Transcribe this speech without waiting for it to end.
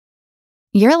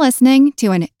You're listening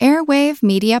to an Airwave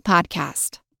Media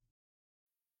Podcast.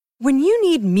 When you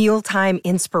need mealtime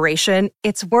inspiration,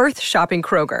 it's worth shopping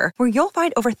Kroger, where you'll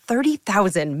find over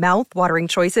 30,000 mouth-watering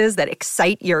choices that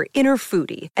excite your inner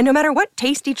foodie. And no matter what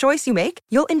tasty choice you make,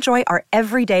 you'll enjoy our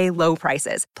everyday low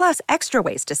prices, plus extra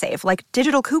ways to save, like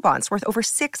digital coupons worth over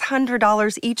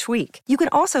 $600 each week. You can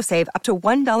also save up to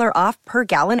 $1 off per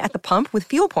gallon at the pump with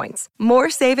fuel points.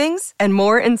 More savings and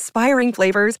more inspiring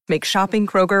flavors make shopping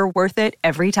Kroger worth it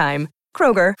every time.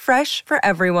 Kroger, fresh for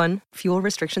everyone. Fuel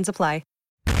restrictions apply.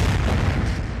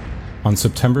 On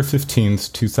September 15,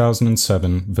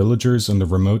 2007, villagers in the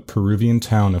remote Peruvian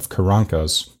town of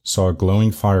Carancas saw a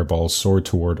glowing fireball soar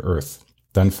toward Earth,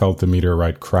 then felt the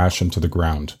meteorite crash into the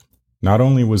ground. Not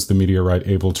only was the meteorite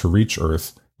able to reach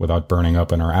Earth without burning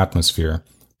up in our atmosphere,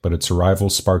 but its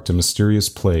arrival sparked a mysterious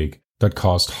plague that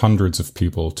caused hundreds of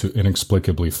people to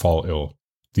inexplicably fall ill.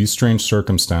 These strange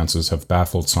circumstances have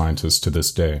baffled scientists to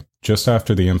this day. Just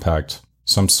after the impact,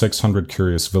 some 600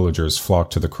 curious villagers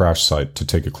flocked to the crash site to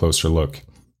take a closer look,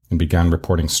 and began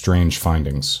reporting strange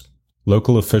findings.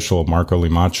 Local official Marco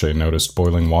Limache noticed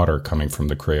boiling water coming from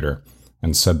the crater,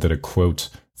 and said that a, quote,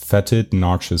 fetid,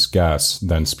 noxious gas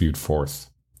then spewed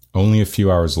forth. Only a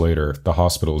few hours later, the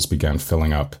hospitals began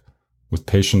filling up, with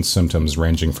patients' symptoms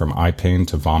ranging from eye pain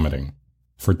to vomiting.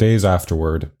 For days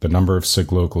afterward, the number of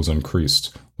sick locals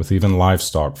increased, with even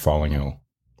livestock falling ill.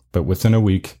 But within a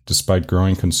week, despite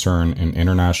growing concern in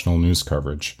international news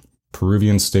coverage,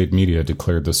 Peruvian state media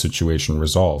declared the situation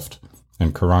resolved,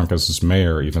 and Carancas'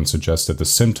 mayor even suggested the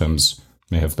symptoms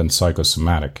may have been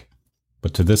psychosomatic.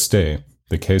 But to this day,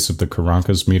 the case of the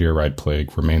Carancas meteorite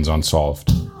plague remains unsolved.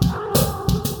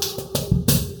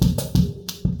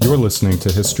 You're listening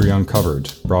to History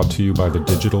Uncovered, brought to you by the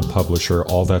digital publisher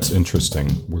All That's Interesting,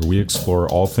 where we explore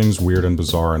all things weird and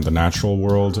bizarre in the natural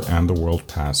world and the world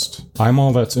past. I'm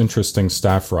All That's Interesting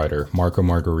staff writer, Marco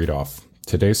Margaritov.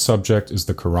 Today's subject is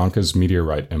the Carancas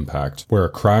meteorite impact, where a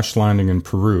crash landing in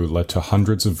Peru led to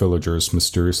hundreds of villagers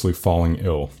mysteriously falling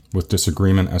ill, with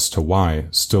disagreement as to why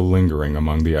still lingering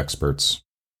among the experts.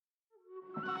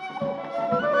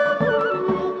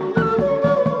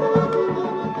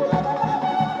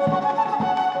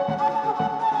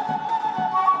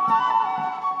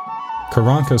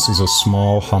 Carancas is a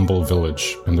small, humble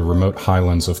village in the remote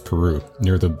highlands of Peru,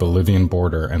 near the Bolivian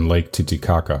border and Lake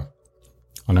Titicaca.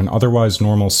 On an otherwise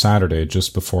normal Saturday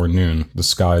just before noon, the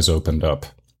skies opened up,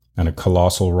 and a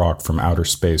colossal rock from outer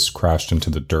space crashed into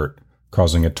the dirt,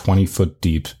 causing a 20-foot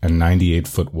deep and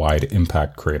 98-foot wide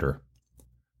impact crater.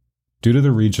 Due to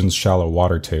the region's shallow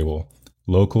water table,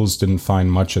 locals didn't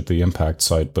find much at the impact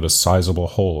site but a sizable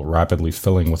hole rapidly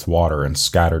filling with water and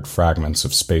scattered fragments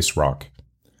of space rock.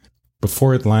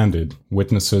 Before it landed,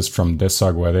 witnesses from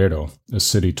Desaguadero, a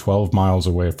city 12 miles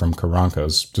away from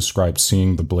Carancas, described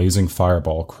seeing the blazing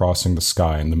fireball crossing the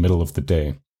sky in the middle of the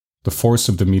day. The force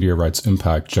of the meteorite's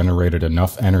impact generated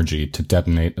enough energy to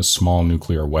detonate a small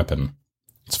nuclear weapon.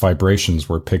 Its vibrations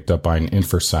were picked up by an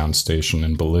infrasound station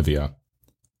in Bolivia.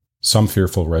 Some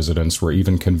fearful residents were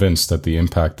even convinced that the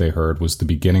impact they heard was the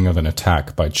beginning of an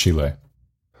attack by Chile.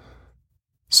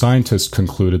 Scientists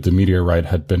concluded the meteorite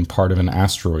had been part of an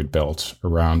asteroid belt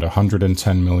around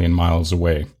 110 million miles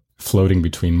away, floating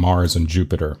between Mars and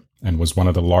Jupiter, and was one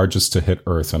of the largest to hit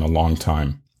Earth in a long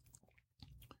time.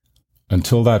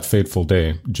 Until that fateful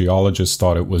day, geologists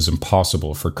thought it was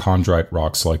impossible for chondrite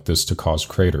rocks like this to cause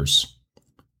craters.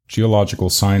 Geological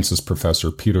sciences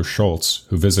professor Peter Schultz,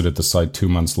 who visited the site 2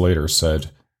 months later,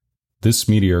 said, "This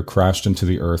meteor crashed into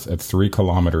the Earth at 3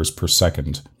 kilometers per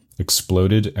second,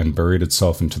 exploded and buried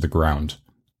itself into the ground.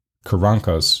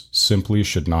 Carancas simply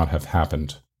should not have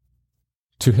happened."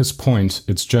 To his point,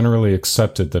 it's generally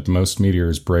accepted that most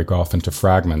meteors break off into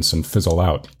fragments and fizzle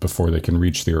out before they can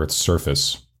reach the Earth's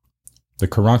surface. The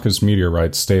Carancas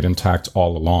meteorite stayed intact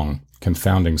all along,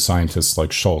 confounding scientists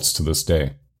like Schultz to this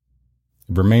day.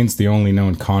 It remains the only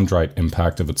known chondrite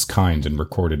impact of its kind in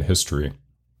recorded history,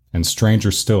 and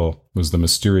stranger still was the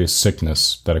mysterious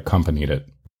sickness that accompanied it.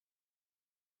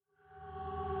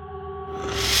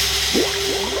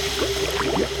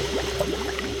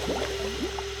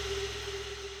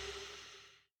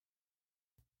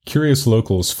 Curious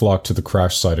locals flocked to the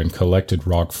crash site and collected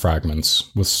rock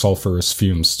fragments, with sulfurous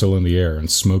fumes still in the air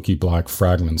and smoky black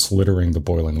fragments littering the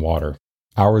boiling water.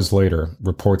 Hours later,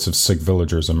 reports of sick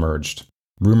villagers emerged.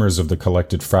 Rumors of the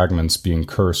collected fragments being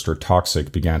cursed or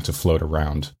toxic began to float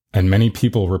around, and many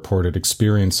people reported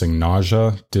experiencing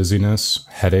nausea, dizziness,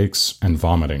 headaches, and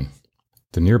vomiting.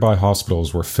 The nearby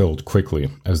hospitals were filled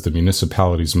quickly, as the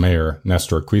municipality's mayor,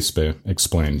 Nestor Quispe,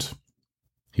 explained.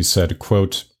 He said,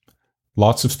 quote,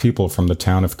 "Lots of people from the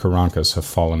town of Carancas have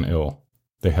fallen ill.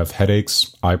 They have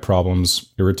headaches, eye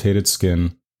problems, irritated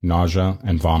skin, nausea,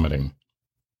 and vomiting.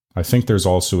 I think there's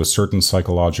also a certain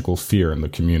psychological fear in the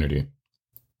community.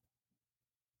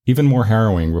 Even more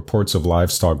harrowing, reports of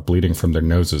livestock bleeding from their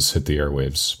noses hit the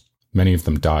airwaves. Many of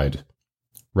them died.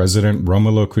 Resident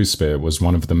Romulo Crispe was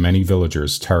one of the many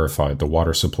villagers terrified the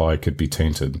water supply could be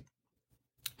tainted.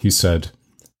 He said,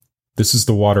 "This is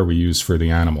the water we use for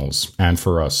the animals, and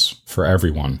for us, for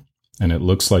everyone, and it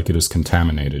looks like it is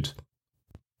contaminated.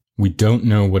 We don't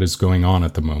know what is going on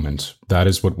at the moment. That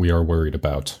is what we are worried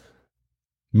about."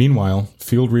 Meanwhile,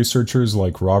 field researchers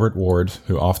like Robert Ward,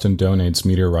 who often donates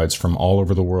meteorites from all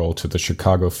over the world to the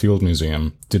Chicago Field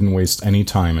Museum, didn't waste any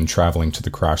time in traveling to the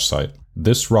crash site.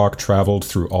 This rock traveled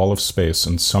through all of space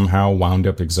and somehow wound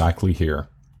up exactly here.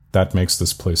 That makes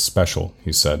this place special,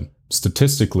 he said.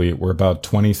 Statistically, we're about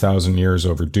 20,000 years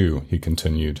overdue, he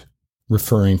continued,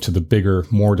 referring to the bigger,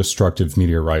 more destructive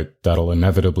meteorite that'll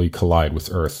inevitably collide with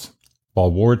Earth.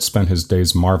 While Ward spent his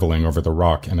days marveling over the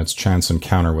rock and its chance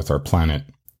encounter with our planet,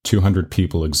 200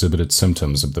 people exhibited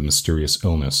symptoms of the mysterious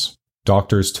illness.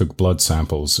 Doctors took blood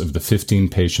samples of the 15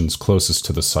 patients closest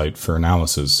to the site for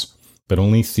analysis, but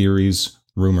only theories,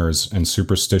 rumors, and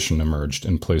superstition emerged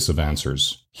in place of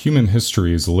answers. Human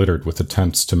history is littered with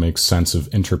attempts to make sense of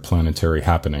interplanetary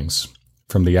happenings.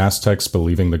 From the Aztecs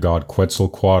believing the god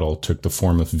Quetzalcoatl took the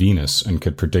form of Venus and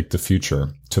could predict the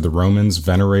future, to the Romans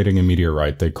venerating a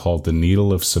meteorite they called the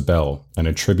Needle of Cybele and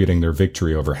attributing their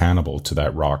victory over Hannibal to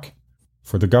that rock.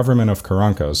 For the government of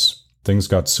Carancas, things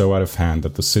got so out of hand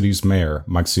that the city's mayor,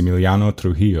 Maximiliano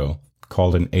Trujillo,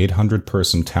 called an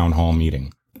 800-person town hall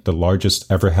meeting, the largest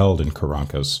ever held in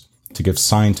Carancas, to give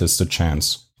scientists a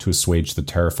chance to assuage the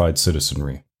terrified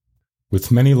citizenry.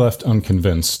 With many left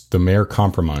unconvinced, the mayor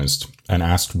compromised and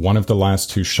asked one of the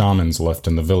last 2 shamans left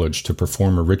in the village to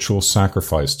perform a ritual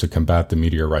sacrifice to combat the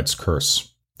meteorite's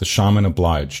curse. The shaman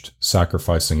obliged,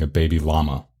 sacrificing a baby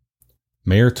llama.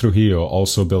 Mayor Trujillo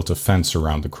also built a fence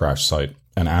around the crash site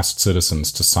and asked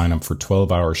citizens to sign up for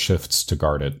 12-hour shifts to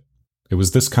guard it. It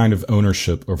was this kind of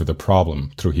ownership over the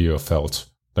problem, Trujillo felt,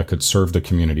 that could serve the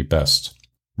community best,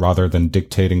 rather than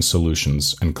dictating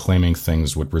solutions and claiming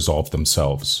things would resolve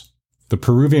themselves. The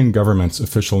Peruvian government's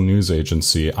official news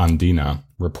agency, Andina,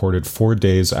 reported 4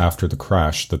 days after the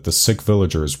crash that the sick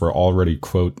villagers were already,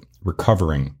 quote,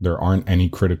 recovering. There aren't any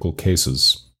critical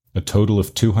cases. A total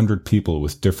of 200 people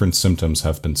with different symptoms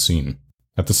have been seen.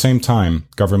 At the same time,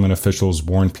 government officials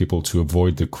warned people to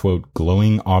avoid the, quote,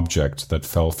 glowing object that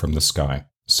fell from the sky.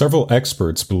 Several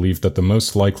experts believed that the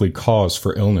most likely cause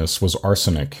for illness was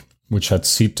arsenic, which had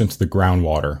seeped into the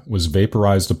groundwater, was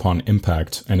vaporized upon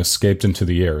impact, and escaped into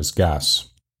the air as gas.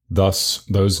 Thus,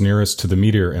 those nearest to the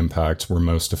meteor impact were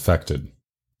most affected.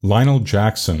 Lionel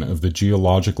Jackson of the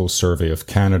Geological Survey of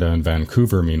Canada in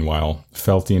Vancouver, meanwhile,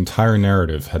 felt the entire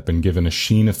narrative had been given a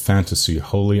sheen of fantasy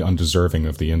wholly undeserving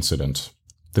of the incident.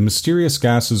 The mysterious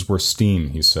gases were steam,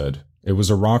 he said. It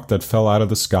was a rock that fell out of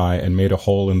the sky and made a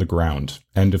hole in the ground.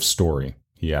 End of story,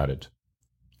 he added.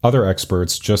 Other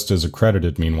experts, just as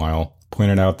accredited meanwhile,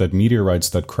 pointed out that meteorites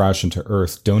that crash into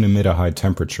Earth don't emit a high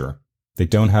temperature. They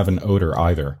don't have an odor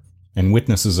either. And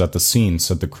witnesses at the scene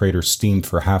said the crater steamed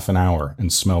for half an hour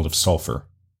and smelled of sulfur.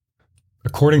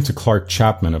 According to Clark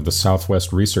Chapman of the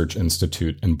Southwest Research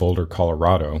Institute in Boulder,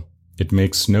 Colorado, it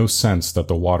makes no sense that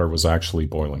the water was actually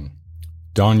boiling.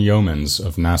 Don Yeomans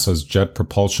of NASA's Jet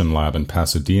Propulsion Lab in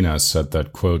Pasadena said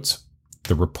that, quote,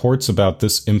 the reports about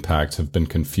this impact have been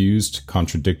confused,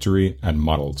 contradictory, and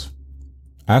muddled.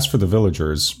 As for the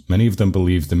villagers, many of them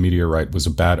believed the meteorite was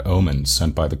a bad omen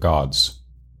sent by the gods.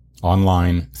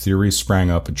 Online, theories sprang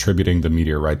up attributing the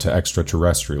meteorite to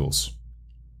extraterrestrials.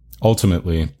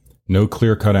 Ultimately, no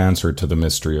clear-cut answer to the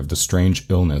mystery of the strange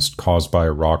illness caused by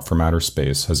a rock from outer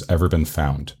space has ever been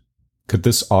found. Could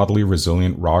this oddly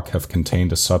resilient rock have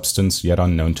contained a substance yet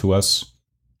unknown to us?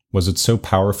 Was it so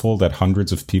powerful that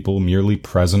hundreds of people merely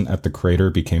present at the crater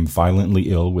became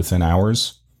violently ill within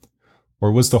hours?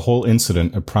 Or was the whole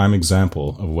incident a prime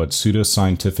example of what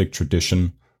pseudoscientific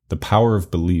tradition, the power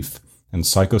of belief, and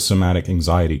psychosomatic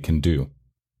anxiety can do?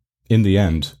 In the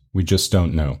end, we just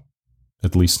don't know.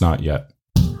 At least not yet.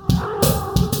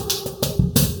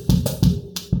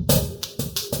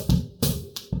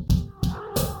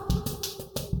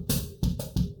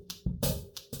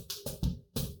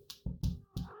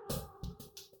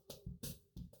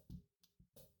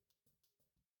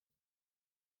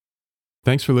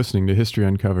 Thanks for listening to History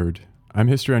Uncovered. I'm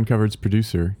History Uncovered's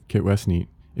producer, Kit Westneat.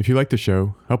 If you like the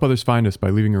show, help others find us by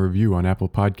leaving a review on Apple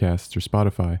Podcasts or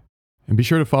Spotify. And be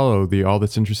sure to follow the All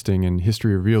That's Interesting and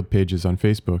History Revealed pages on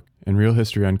Facebook and Real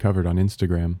History Uncovered on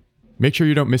Instagram. Make sure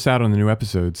you don't miss out on the new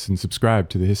episodes and subscribe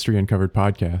to the History Uncovered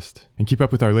podcast. And keep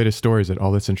up with our latest stories at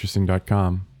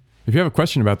allthat'sinteresting.com. If you have a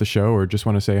question about the show or just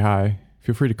want to say hi,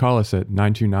 feel free to call us at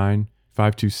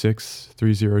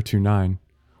 929-526-3029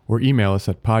 or email us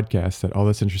at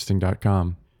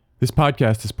podcast@allthat'sinteresting.com. This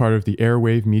podcast is part of the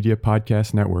Airwave Media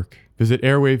Podcast Network. Visit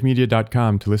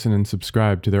airwavemedia.com to listen and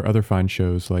subscribe to their other fine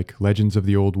shows like Legends of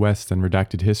the Old West and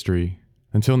Redacted History.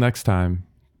 Until next time,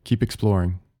 keep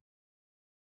exploring.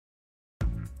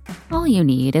 All you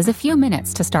need is a few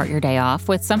minutes to start your day off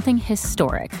with something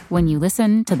historic when you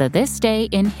listen to the This Day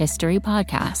in History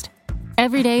podcast.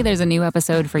 Every day there's a new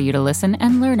episode for you to listen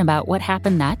and learn about what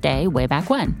happened that day way back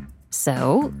when.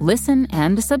 So listen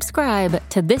and subscribe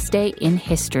to This Day in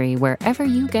History wherever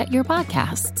you get your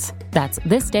podcasts. That's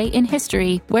This Day in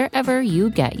History wherever you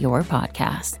get your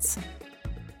podcasts.